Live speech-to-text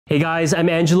Hey guys, I'm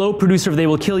Angelo, producer of They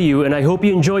Will Kill You, and I hope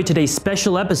you enjoyed today's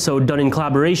special episode done in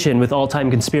collaboration with All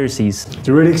Time Conspiracies. It's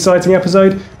a really exciting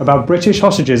episode about British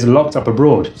hostages locked up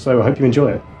abroad, so I hope you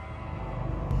enjoy it.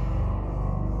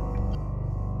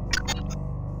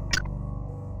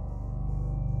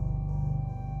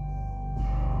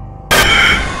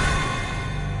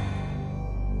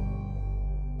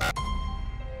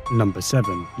 Number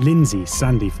 7. Lindsay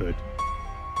Sandiford.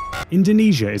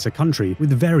 Indonesia is a country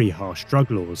with very harsh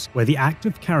drug laws, where the act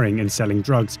of carrying and selling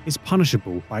drugs is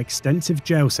punishable by extensive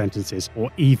jail sentences or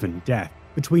even death.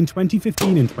 Between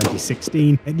 2015 and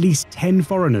 2016, at least 10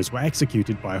 foreigners were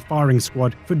executed by a firing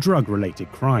squad for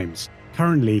drug-related crimes.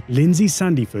 Currently, Lindsay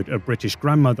Sandiford, a British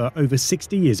grandmother over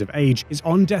 60 years of age, is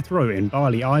on death row in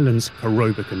Bali Island's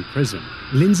Kerobokan prison.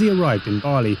 Lindsay arrived in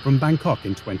Bali from Bangkok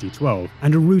in 2012,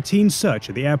 and a routine search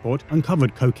at the airport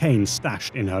uncovered cocaine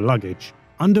stashed in her luggage.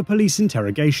 Under police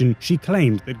interrogation, she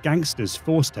claimed that gangsters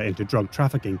forced her into drug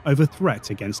trafficking over threats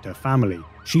against her family.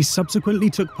 She subsequently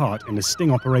took part in a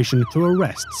sting operation to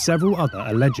arrest several other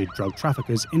alleged drug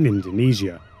traffickers in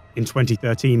Indonesia. In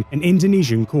 2013, an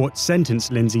Indonesian court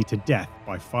sentenced Lindsay to death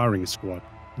by firing squad.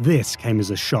 This came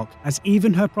as a shock, as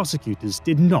even her prosecutors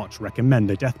did not recommend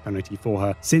the death penalty for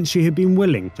her, since she had been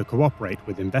willing to cooperate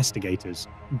with investigators.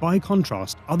 By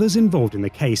contrast, others involved in the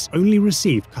case only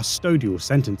received custodial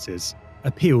sentences.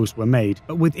 Appeals were made,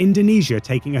 but with Indonesia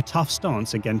taking a tough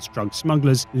stance against drug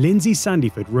smugglers, Lindsay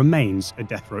Sandiford remains a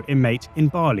death row inmate in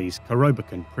Bali's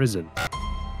Kerobokan prison.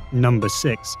 Number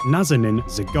 6. Nazanin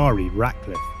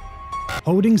Zaghari-Ratcliffe.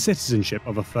 Holding citizenship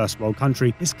of a first world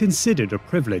country is considered a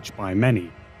privilege by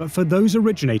many. But for those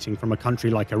originating from a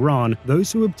country like Iran,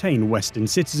 those who obtain Western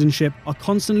citizenship are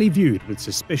constantly viewed with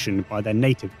suspicion by their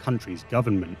native country's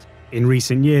government. In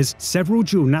recent years, several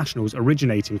dual nationals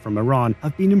originating from Iran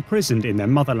have been imprisoned in their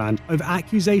motherland over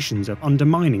accusations of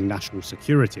undermining national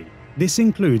security. This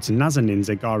includes Nazanin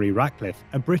Zaghari-Ratcliffe,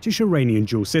 a British-Iranian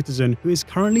dual citizen who is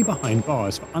currently behind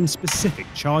bars for unspecific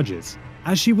charges.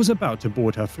 As she was about to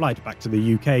board her flight back to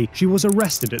the UK, she was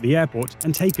arrested at the airport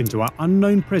and taken to an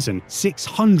unknown prison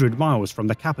 600 miles from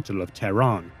the capital of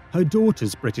Tehran. Her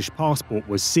daughter's British passport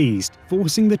was seized,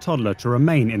 forcing the toddler to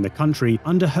remain in the country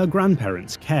under her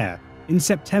grandparents' care. In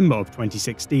September of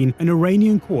 2016, an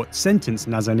Iranian court sentenced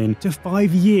Nazanin to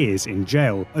 5 years in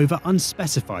jail over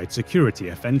unspecified security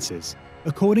offences.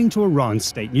 According to Iran's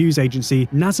state news agency,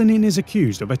 Nazanin is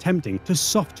accused of attempting to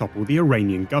soft-topple the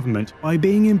Iranian government by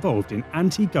being involved in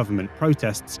anti-government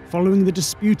protests following the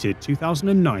disputed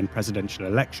 2009 presidential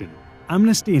election.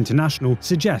 Amnesty International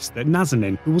suggests that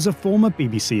Nazanin, who was a former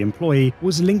BBC employee,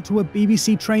 was linked to a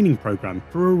BBC training programme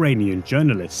for Iranian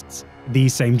journalists.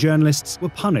 These same journalists were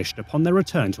punished upon their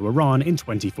return to Iran in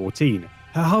 2014.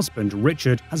 Her husband,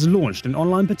 Richard, has launched an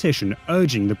online petition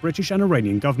urging the British and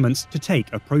Iranian governments to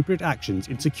take appropriate actions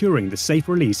in securing the safe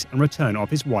release and return of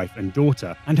his wife and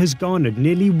daughter, and has garnered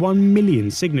nearly 1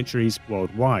 million signatories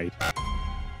worldwide.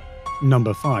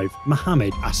 Number 5.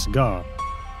 Mohammed Asghar.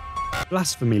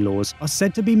 Blasphemy laws are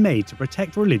said to be made to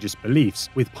protect religious beliefs,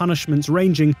 with punishments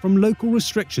ranging from local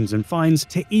restrictions and fines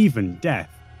to even death.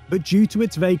 But due to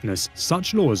its vagueness,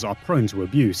 such laws are prone to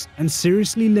abuse and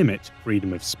seriously limit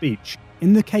freedom of speech.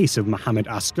 In the case of Mohammed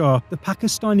Asghar, the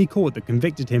Pakistani court that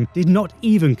convicted him did not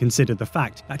even consider the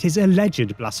fact that his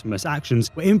alleged blasphemous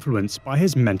actions were influenced by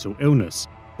his mental illness.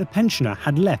 The pensioner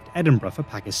had left Edinburgh for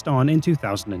Pakistan in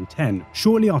 2010,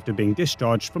 shortly after being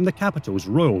discharged from the capital's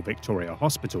Royal Victoria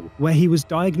Hospital, where he was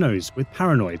diagnosed with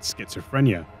paranoid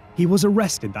schizophrenia. He was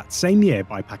arrested that same year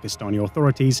by Pakistani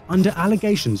authorities under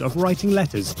allegations of writing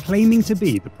letters claiming to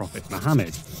be the Prophet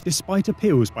Muhammad. Despite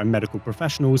appeals by medical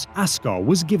professionals, Asghar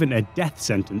was given a death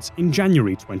sentence in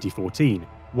January 2014.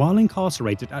 While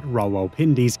incarcerated at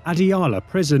Rawalpindi's Adiala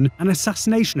prison, an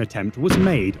assassination attempt was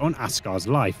made on Asghar's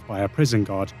life by a prison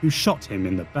guard who shot him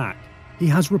in the back. He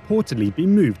has reportedly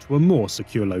been moved to a more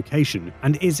secure location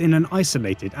and is in an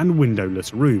isolated and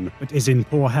windowless room, but is in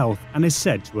poor health and is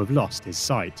said to have lost his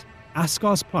sight.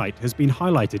 Asghar's plight has been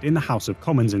highlighted in the House of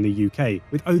Commons in the UK,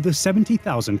 with over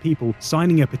 70,000 people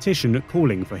signing a petition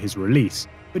calling for his release.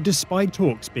 But despite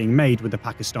talks being made with the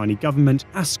Pakistani government,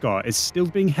 Asghar is still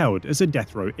being held as a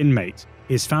death row inmate.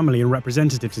 His family and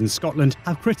representatives in Scotland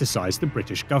have criticised the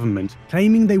British government,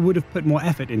 claiming they would have put more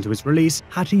effort into his release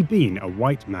had he been a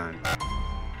white man.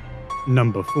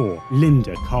 Number 4.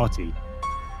 Linda Carty.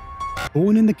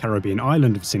 Born in the Caribbean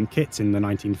island of St Kitts in the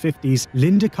 1950s,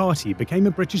 Linda Carty became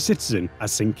a British citizen,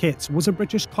 as St Kitts was a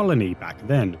British colony back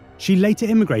then. She later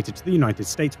immigrated to the United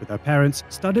States with her parents,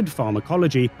 studied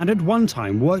pharmacology, and at one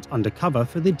time worked undercover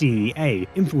for the DEA,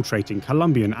 infiltrating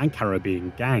Colombian and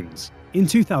Caribbean gangs. In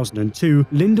 2002,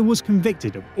 Linda was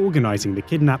convicted of organizing the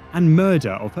kidnap and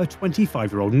murder of her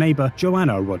 25-year-old neighbor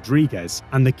Joanna Rodriguez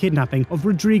and the kidnapping of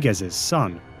Rodriguez's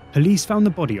son. Police found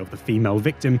the body of the female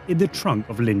victim in the trunk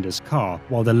of Linda's car,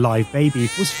 while the live baby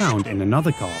was found in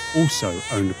another car, also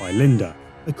owned by Linda.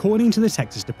 According to the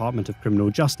Texas Department of Criminal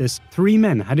Justice, 3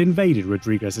 men had invaded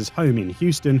Rodriguez's home in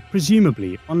Houston,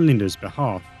 presumably on Linda's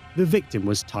behalf. The victim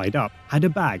was tied up, had a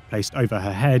bag placed over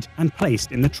her head, and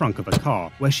placed in the trunk of a car,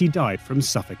 where she died from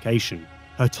suffocation.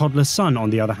 Her toddler son, on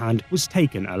the other hand, was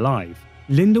taken alive.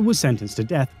 Linda was sentenced to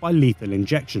death by lethal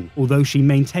injection, although she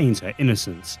maintains her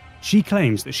innocence. She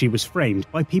claims that she was framed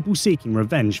by people seeking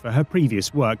revenge for her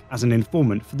previous work as an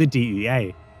informant for the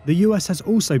DEA. The US has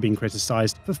also been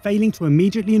criticised for failing to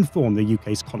immediately inform the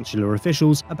UK's consular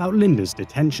officials about Linda's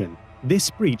detention.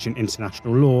 This breach in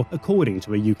international law, according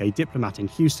to a UK diplomat in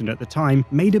Houston at the time,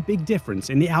 made a big difference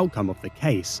in the outcome of the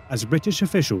case, as British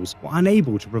officials were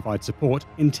unable to provide support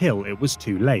until it was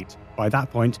too late. By that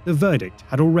point, the verdict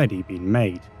had already been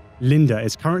made. Linda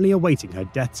is currently awaiting her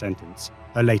death sentence.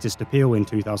 Her latest appeal in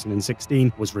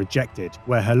 2016 was rejected,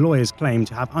 where her lawyers claimed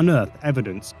to have unearthed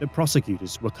evidence that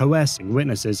prosecutors were coercing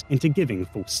witnesses into giving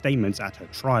false statements at her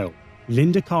trial.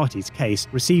 Linda Carty's case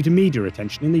received media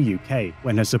attention in the UK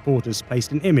when her supporters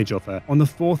placed an image of her on the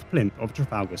 4th plinth of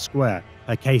Trafalgar Square.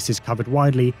 Her case is covered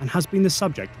widely and has been the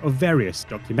subject of various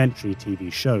documentary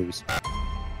TV shows.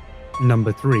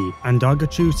 Number 3.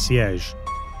 Andargachu siege.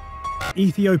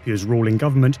 Ethiopia's ruling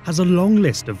government has a long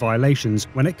list of violations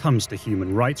when it comes to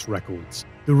human rights records.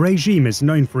 The regime is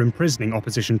known for imprisoning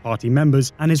opposition party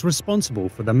members and is responsible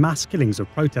for the mass killings of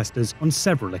protesters on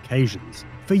several occasions.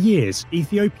 For years,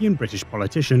 Ethiopian British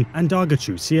politician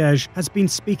Andargachu siege has been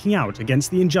speaking out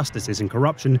against the injustices and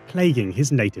corruption plaguing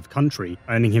his native country,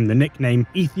 earning him the nickname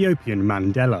Ethiopian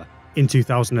Mandela. In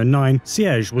 2009,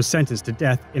 Siege was sentenced to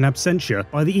death in absentia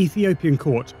by the Ethiopian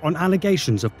court on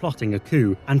allegations of plotting a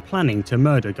coup and planning to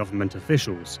murder government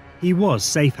officials. He was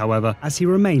safe, however, as he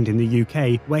remained in the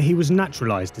UK, where he was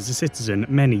naturalised as a citizen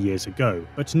many years ago,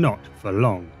 but not for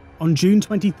long. On June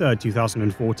 23,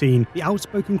 2014, the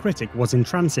outspoken critic was in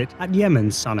transit at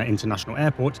Yemen's Sana'a International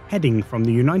Airport, heading from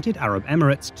the United Arab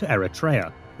Emirates to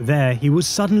Eritrea. There, he was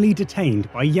suddenly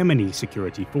detained by Yemeni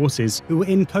security forces who were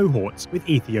in cohorts with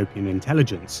Ethiopian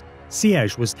intelligence.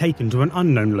 Siege was taken to an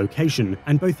unknown location,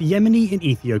 and both Yemeni and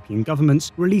Ethiopian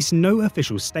governments released no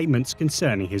official statements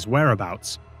concerning his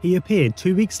whereabouts. He appeared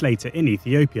 2 weeks later in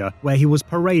Ethiopia, where he was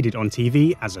paraded on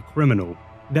TV as a criminal.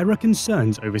 There are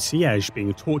concerns over Siege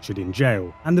being tortured in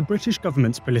jail, and the British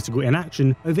government's political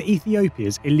inaction over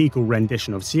Ethiopia's illegal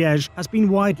rendition of Siege has been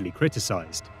widely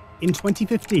criticised. In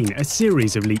 2015, a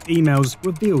series of leaked emails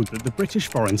revealed that the British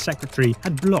Foreign Secretary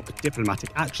had blocked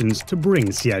diplomatic actions to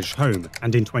bring Siege home,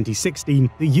 and in 2016,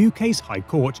 the UK's High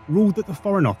Court ruled that the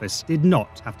Foreign Office did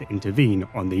not have to intervene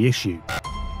on the issue.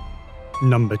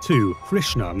 Number 2.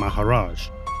 Krishna Maharaj.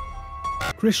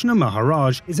 Krishna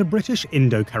Maharaj is a British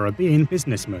Indo-Caribbean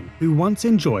businessman who once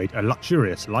enjoyed a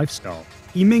luxurious lifestyle.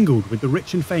 He mingled with the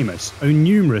rich and famous, owned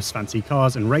numerous fancy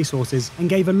cars and racehorses, and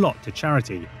gave a lot to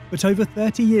charity. But over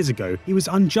 30 years ago, he was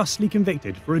unjustly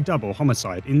convicted for a double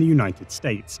homicide in the United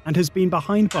States and has been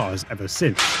behind bars ever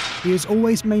since. He has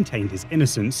always maintained his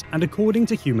innocence, and according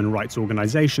to human rights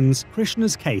organizations,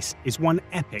 Krishna's case is one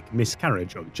epic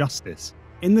miscarriage of justice.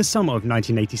 In the summer of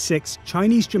 1986,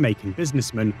 Chinese-Jamaican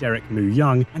businessman Derek Moo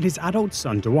Young and his adult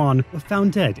son Duan were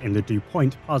found dead in the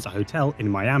DuPont Plaza Hotel in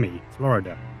Miami,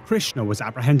 Florida. Krishna was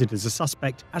apprehended as a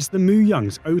suspect as the Moo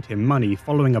Youngs owed him money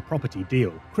following a property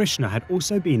deal. Krishna had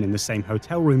also been in the same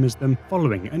hotel room as them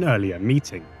following an earlier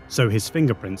meeting, so his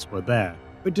fingerprints were there.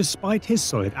 But despite his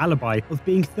solid alibi of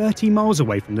being 30 miles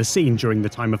away from the scene during the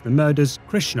time of the murders,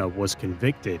 Krishna was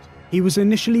convicted. He was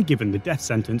initially given the death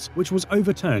sentence, which was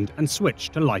overturned and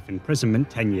switched to life imprisonment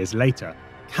 10 years later.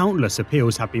 Countless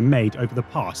appeals have been made over the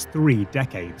past 3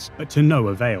 decades, but to no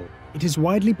avail. It is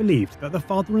widely believed that the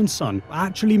father and son were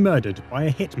actually murdered by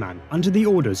a hitman under the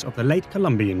orders of the late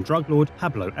Colombian drug lord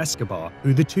Pablo Escobar,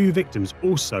 who the 2 victims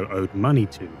also owed money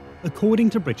to. According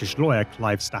to British lawyer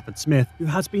Clive Stafford Smith, who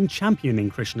has been championing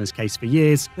Krishna's case for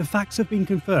years, the facts have been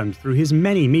confirmed through his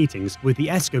many meetings with the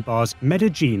Escobar's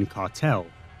Medellin cartel.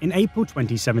 In April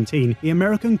 2017, the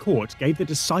American court gave the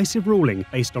decisive ruling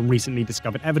based on recently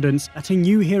discovered evidence that a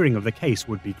new hearing of the case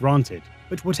would be granted.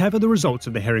 But whatever the results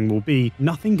of the hearing will be,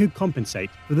 nothing could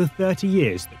compensate for the 30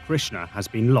 years that Krishna has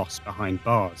been lost behind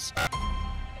bars.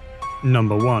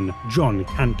 Number 1. John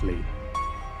Cantley.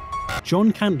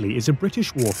 John Cantley is a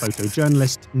British war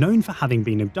photojournalist known for having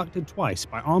been abducted twice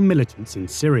by armed militants in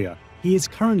Syria. He is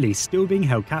currently still being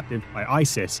held captive by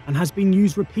ISIS and has been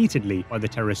used repeatedly by the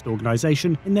terrorist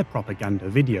organization in their propaganda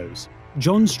videos.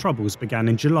 John's troubles began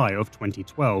in July of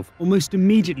 2012, almost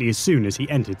immediately as soon as he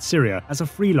entered Syria as a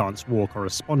freelance war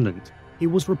correspondent. He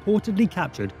was reportedly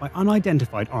captured by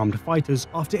unidentified armed fighters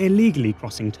after illegally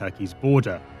crossing Turkey's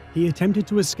border. He attempted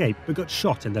to escape but got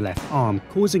shot in the left arm,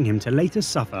 causing him to later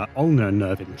suffer ulnar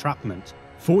nerve entrapment.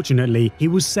 Fortunately, he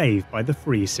was saved by the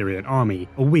Free Syrian Army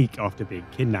a week after being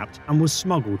kidnapped and was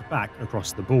smuggled back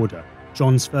across the border.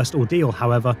 John's first ordeal,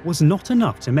 however, was not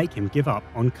enough to make him give up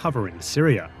on covering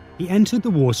Syria. He entered the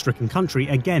war-stricken country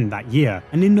again that year,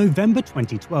 and in November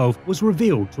 2012 was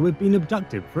revealed to have been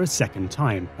abducted for a second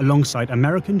time, alongside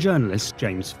American journalist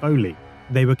James Foley.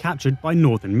 They were captured by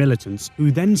northern militants,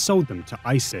 who then sold them to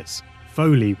ISIS.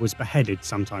 Foley was beheaded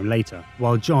sometime later,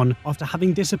 while John, after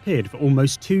having disappeared for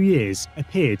almost 2 years,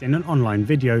 appeared in an online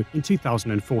video in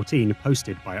 2014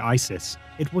 posted by ISIS.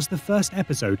 It was the first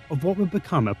episode of what would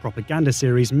become a propaganda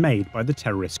series made by the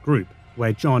terrorist group,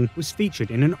 where John was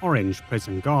featured in an orange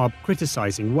prison garb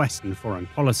criticizing Western foreign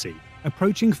policy.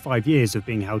 Approaching 5 years of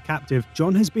being held captive,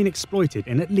 John has been exploited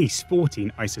in at least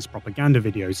 14 ISIS propaganda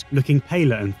videos, looking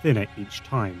paler and thinner each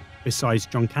time. Besides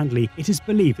John Cantley, it is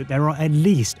believed that there are at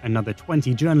least another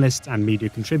 20 journalists and media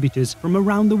contributors from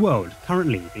around the world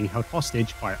currently being held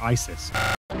hostage by ISIS.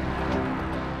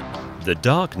 The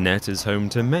dark net is home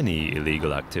to many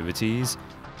illegal activities.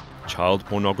 Child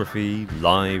pornography,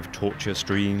 live torture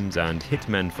streams, and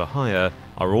hitmen for hire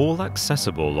are all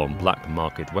accessible on black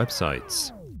market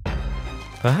websites.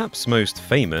 Perhaps most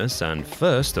famous and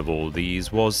first of all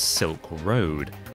these was Silk Road,